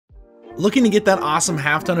Looking to get that awesome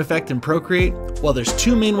halftone effect in Procreate? Well, there's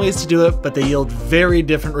two main ways to do it, but they yield very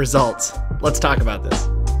different results. Let's talk about this.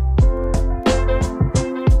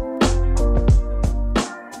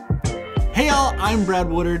 Hey y'all, I'm Brad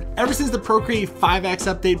Woodard. Ever since the Procreate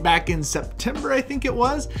 5X update back in September, I think it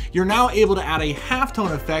was, you're now able to add a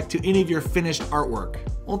halftone effect to any of your finished artwork.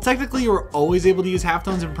 Well, technically you were always able to use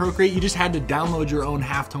halftones in Procreate, you just had to download your own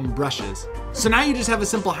halftone brushes. So now you just have a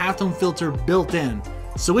simple halftone filter built in.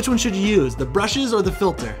 So which one should you use, the brushes or the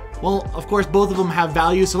filter? Well, of course, both of them have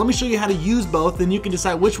value, so let me show you how to use both, and you can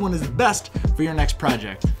decide which one is best for your next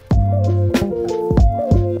project.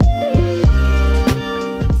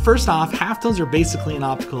 First off, halftones are basically an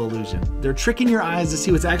optical illusion. They're tricking your eyes to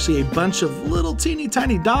see what's actually a bunch of little teeny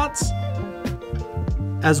tiny dots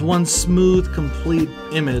as one smooth, complete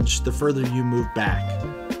image the further you move back.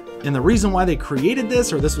 And the reason why they created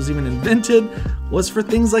this, or this was even invented, was for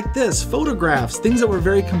things like this, photographs, things that were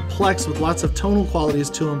very complex with lots of tonal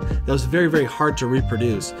qualities to them that was very, very hard to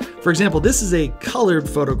reproduce. For example, this is a colored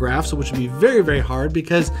photograph, so which would be very, very hard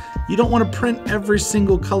because you don't want to print every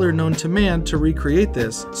single color known to man to recreate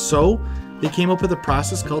this. So they came up with a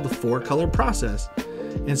process called the 4-color process.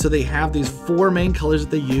 And so they have these 4 main colors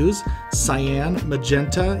that they use: cyan,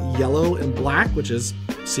 magenta, yellow, and black, which is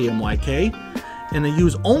CMYK. And they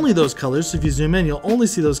use only those colors, so if you zoom in, you'll only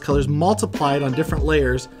see those colors multiplied on different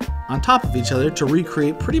layers on top of each other to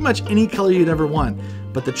recreate pretty much any color you'd ever want.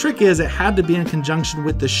 But the trick is it had to be in conjunction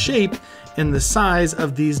with the shape and the size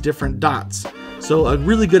of these different dots. So a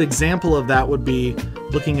really good example of that would be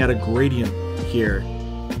looking at a gradient here.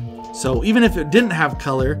 So even if it didn't have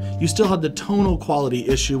color, you still had the tonal quality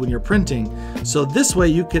issue when you're printing. So this way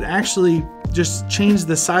you could actually just change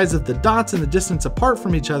the size of the dots and the distance apart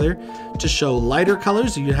from each other to show lighter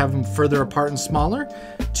colors, so you have them further apart and smaller,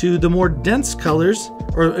 to the more dense colors,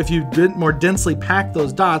 or if you did more densely pack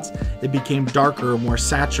those dots, it became darker or more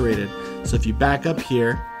saturated. So if you back up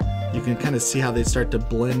here, you can kind of see how they start to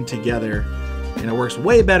blend together. And it works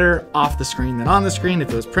way better off the screen than on the screen. If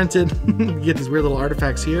it was printed, you get these weird little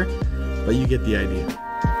artifacts here, but you get the idea.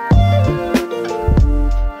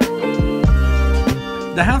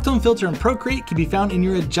 The halftone filter in Procreate can be found in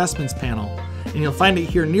your adjustments panel, and you'll find it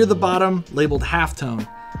here near the bottom labeled halftone.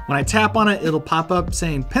 When I tap on it, it'll pop up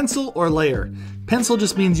saying pencil or layer. Pencil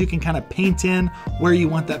just means you can kind of paint in where you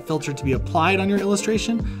want that filter to be applied on your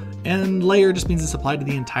illustration, and layer just means it's applied to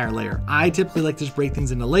the entire layer. I typically like to just break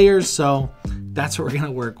things into layers, so that's what we're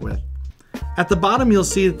gonna work with. At the bottom, you'll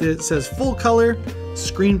see that it says full color,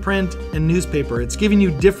 screen print, and newspaper. It's giving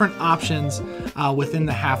you different options within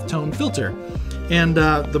the halftone filter. And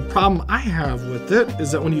the problem I have with it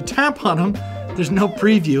is that when you tap on them, there's no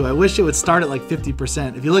preview. I wish it would start at like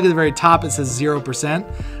 50%. If you look at the very top, it says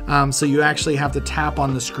 0%. So you actually have to tap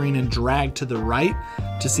on the screen and drag to the right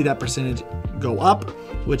to see that percentage go up,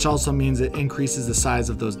 which also means it increases the size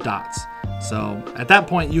of those dots. So at that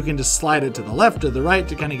point, you can just slide it to the left or the right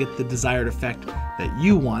to kind of get the desired effect that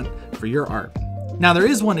you want for your art. Now there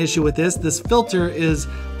is one issue with this. This filter is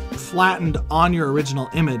flattened on your original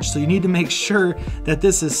image, so you need to make sure that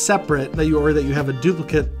this is separate, that you have a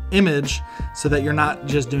duplicate image, so that you're not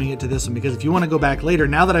just doing it to this one. Because if you want to go back later,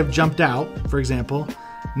 now that I've jumped out, for example,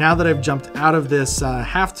 now that I've jumped out of this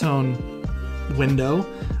halftone window,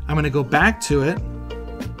 I'm going to go back to it.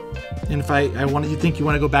 And if you think you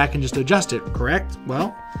want to go back and just adjust it, correct?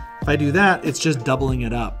 Well, if I do that, it's just doubling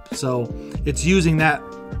it up. So it's using that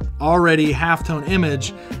already halftone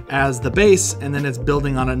image as the base, and then it's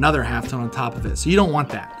building on another halftone on top of it. So you don't want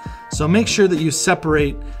that. So make sure that you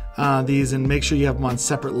separate these and make sure you have them on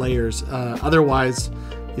separate layers. Otherwise,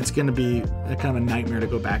 it's going to be a kind of a nightmare to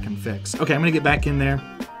go back and fix. Okay, I'm going to get back in there.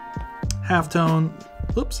 Halftone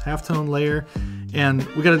layer. And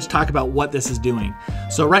we got to just talk about what this is doing.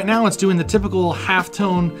 So right now it's doing the typical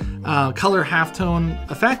halftone, color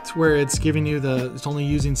halftone effect, where it's giving you it's only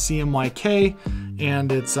using CMYK,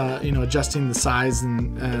 and it's adjusting the size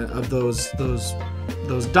of those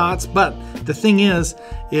dots. But the thing is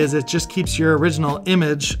it just keeps your original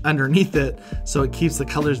image underneath it, so it keeps the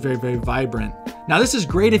colors very, very vibrant. Now this is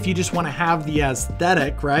great if you just want to have the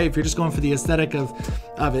aesthetic, right? If you're just going for the aesthetic of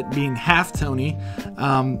it being halftony,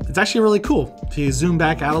 it's actually really cool. If you zoom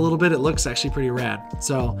back out a little bit, it looks actually pretty rad.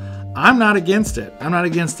 So I'm not against it.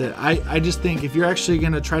 I just think if you're actually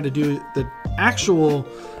going to try to do the actual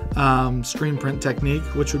screen print technique,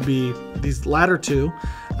 which would be these latter two,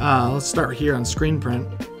 let's start here on screen print,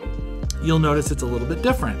 you'll notice it's a little bit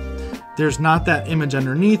different. There's not that image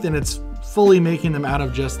underneath, and it's fully making them out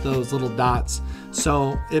of just those little dots.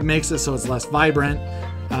 So it makes it so it's less vibrant.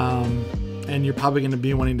 and you're probably going to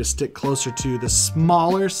be wanting to stick closer to the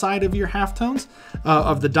smaller side of your halftones,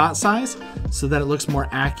 of the dot size, so that it looks more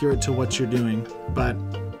accurate to what you're doing. But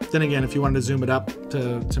then again, if you wanted to zoom it up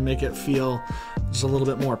to make it feel just a little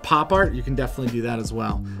bit more pop art, you can definitely do that as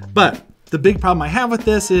well. But the big problem I have with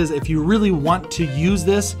this is if you really want to use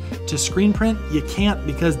this to screen print, you can't,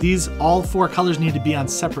 because all 4 colors need to be on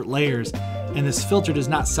separate layers, and this filter does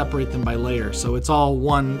not separate them by layer. So it's all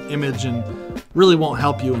one image and really won't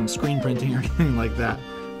help you in screen printing or anything like that.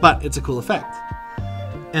 But it's a cool effect.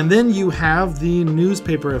 And then you have the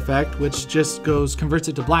newspaper effect, which just converts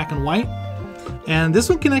it to black and white. And this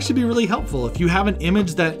one can actually be really helpful. If you have an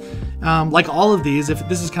image that, like all of these, if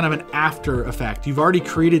this is kind of an after effect, you've already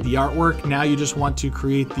created the artwork, now you just want to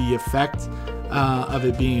create the effect of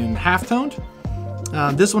it being half-toned.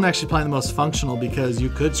 This one actually probably the most functional, because you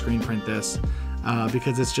could screen print this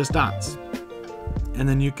because it's just dots. And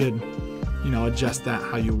then you could, adjust that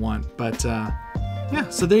how you want. But yeah,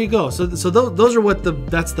 so there you go. So those are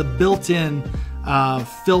that's the built-in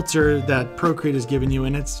filter that Procreate is giving you,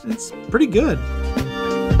 and it's pretty good.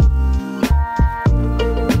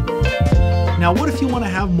 Now, what if you want to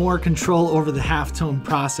have more control over the halftone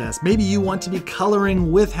process? Maybe you want to be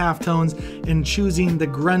coloring with halftones and choosing the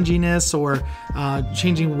grunginess, or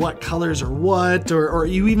changing what colors are what, or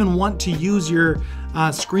you even want to use your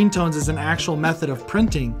screen tones as an actual method of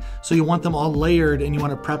printing. So you want them all layered and you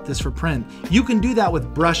want to prep this for print. You can do that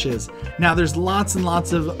with brushes. Now, there's lots and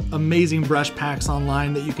lots of amazing brush packs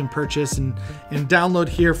online that you can purchase and download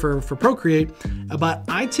here for Procreate. But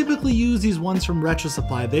I typically use these ones from Retro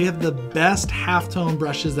Supply. They have the best halftone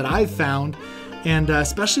brushes that I've found, and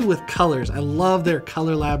especially with colors. I love their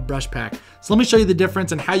Color Lab brush pack. So let me show you the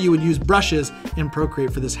difference and how you would use brushes in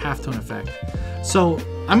Procreate for this halftone effect. So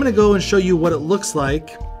I'm gonna go and show you what it looks like.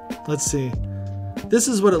 Let's see. This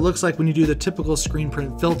is what it looks like when you do the typical screen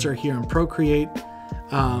print filter here in Procreate.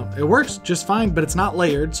 It works just fine, but it's not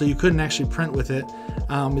layered, so you couldn't actually print with it.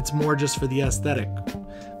 It's more just for the aesthetic.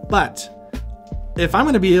 But if I'm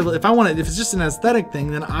gonna be able, if it's just an aesthetic thing,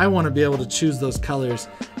 then I wanna be able to choose those colors.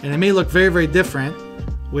 And it may look very, very different,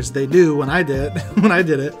 which they do when I did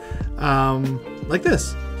it, like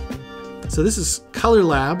this. So this is Color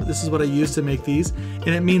Lab. This is what I use to make these. And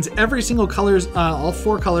it means every single colors, all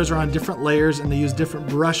 4 colors are on different layers, and they use different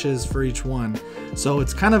brushes for each one. So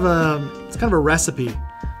it's kind of a recipe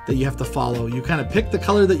that you have to follow. You kind of pick the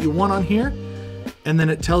color that you want on here, and then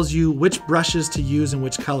it tells you which brushes to use and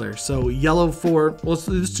which color. So yellow 4, well,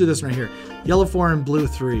 let's do this right here. Yellow 4 and blue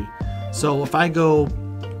 3. So if I go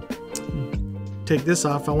take this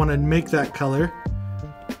off, I want to make that color,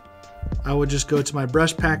 I would just go to my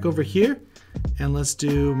brush pack over here, and let's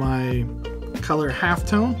do my color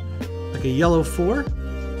halftone, like a yellow 4.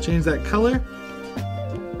 Change that color,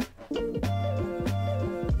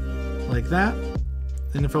 like that.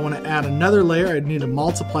 And if I want to add another layer, I'd need to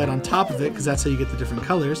multiply it on top of it, because that's how you get the different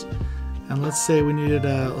colors. And let's say we needed,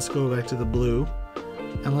 let's go back to the blue.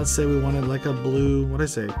 And let's say we wanted like a blue, what'd I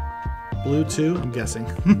say? Blue 2, I'm guessing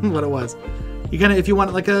what it was. You kind of, if you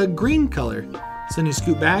want like a green color, so then you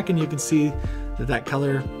scoot back and you can see that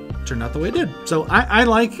color turned out the way it did. So I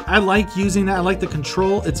like using that. I like the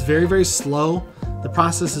control. It's very, very slow. The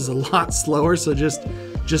process is a lot slower, so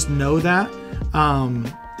just know that.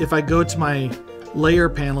 If I go to my layer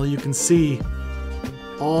panel, you can see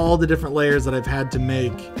all the different layers that I've had to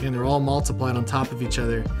make, and they're all multiplied on top of each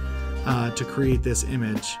other to create this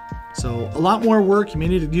image. So a lot more work. You may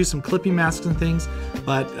need to do some clipping masks and things,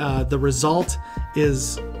 but the result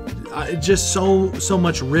is just so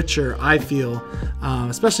much richer, I feel,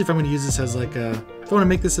 especially if I'm going to use this as like if I want to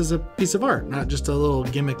make this as a piece of art, not just a little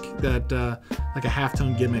gimmick that like a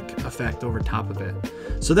halftone gimmick effect over top of it.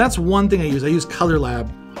 So that's one thing I use. I use Color Lab.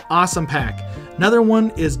 Awesome pack. Another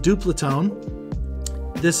one is Duplatone.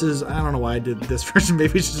 This is, I don't know why I did this version.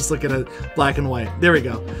 Maybe we should just look at a black and white. There we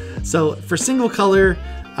go. So for single color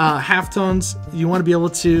halftones, you want to be able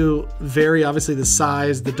to vary, obviously, the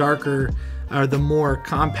size. The darker or the more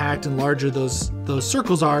compact and larger those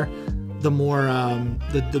circles are, the more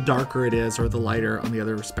the darker it is, or the lighter on the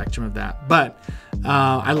other spectrum of that. But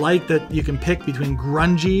I like that you can pick between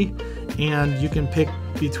grungy and you can pick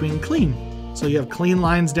between clean. So you have clean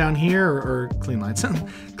lines down here, or clean lines,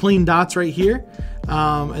 clean dots right here.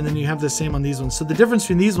 And then you have the same on these ones. So the difference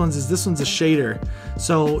between these ones is this one's a shader.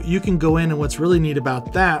 So you can go in, and what's really neat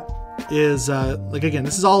about that is, like, again,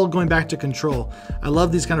 this is all going back to control. I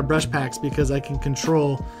love these kind of brush packs because I can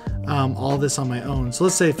control all this on my own. So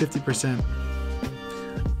let's say 50%.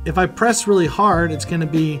 If I press really hard, it's going to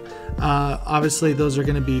be, obviously those are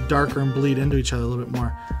going to be darker and bleed into each other a little bit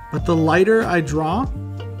more. But the lighter I draw,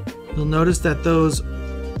 you'll notice that those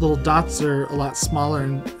little dots are a lot smaller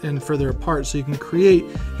and further apart, so you can create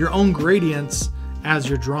your own gradients as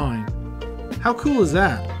you're drawing. How cool is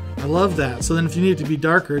that? I love that. So then if you need it to be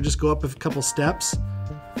darker, just go up a couple steps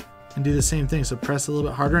and do the same thing. So press a little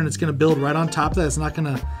bit harder and it's gonna build right on top of that. It's not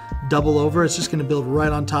gonna double over, it's just gonna build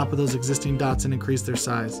right on top of those existing dots and increase their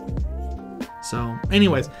size. So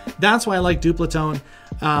anyways, that's why I like Duplatone.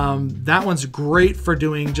 That one's great for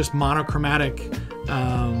doing just monochromatic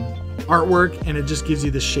artwork, and it just gives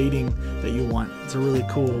you the shading that you want. It's a really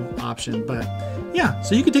cool option. But yeah,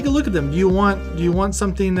 so you can take a look at them. Do you want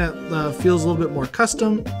something that feels a little bit more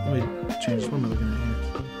custom? Let me change, what am I looking at here?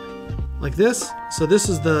 Like this. So this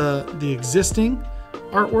is the existing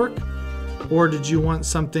artwork, or did you want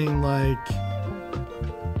something like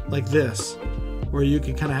this, where you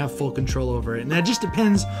can kind of have full control over it? And that just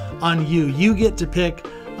depends on you. You get to pick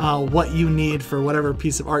what you need for whatever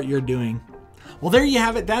piece of art you're doing. Well, there you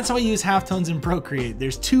have it. That's how I use halftones in Procreate.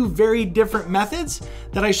 There's two very different methods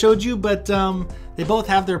that I showed you, but they both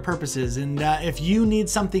have their purposes. And if you need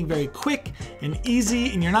something very quick and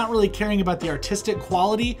easy, and you're not really caring about the artistic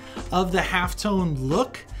quality of the halftone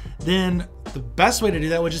look, then the best way to do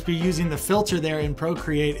that would just be using the filter there in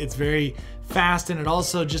Procreate. It's very fast, and it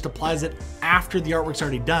also just applies it after the artwork's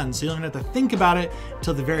already done. So you don't have to think about it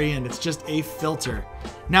till the very end. It's just a filter.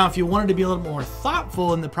 Now, if you wanted to be a little more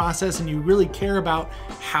thoughtful in the process and you really care about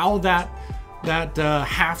how that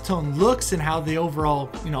halftone looks and how the overall,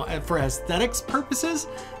 for aesthetics purposes,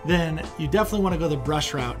 then you definitely want to go the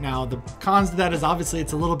brush route. Now, the cons to that is obviously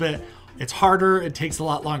it's harder, it takes a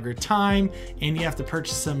lot longer time, and you have to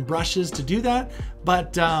purchase some brushes to do that.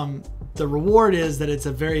 But the reward is that it's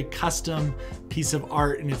a very custom piece of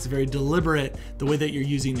art, and it's very deliberate the way that you're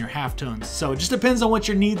using your halftones. So it just depends on what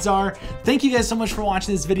your needs are. Thank you guys so much for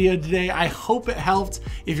watching this video today. I hope it helped.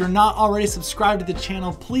 If you're not already subscribed to the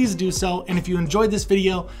channel, please do so. And if you enjoyed this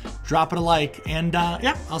video, drop it a like. And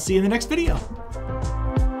yeah, I'll see you in the next video.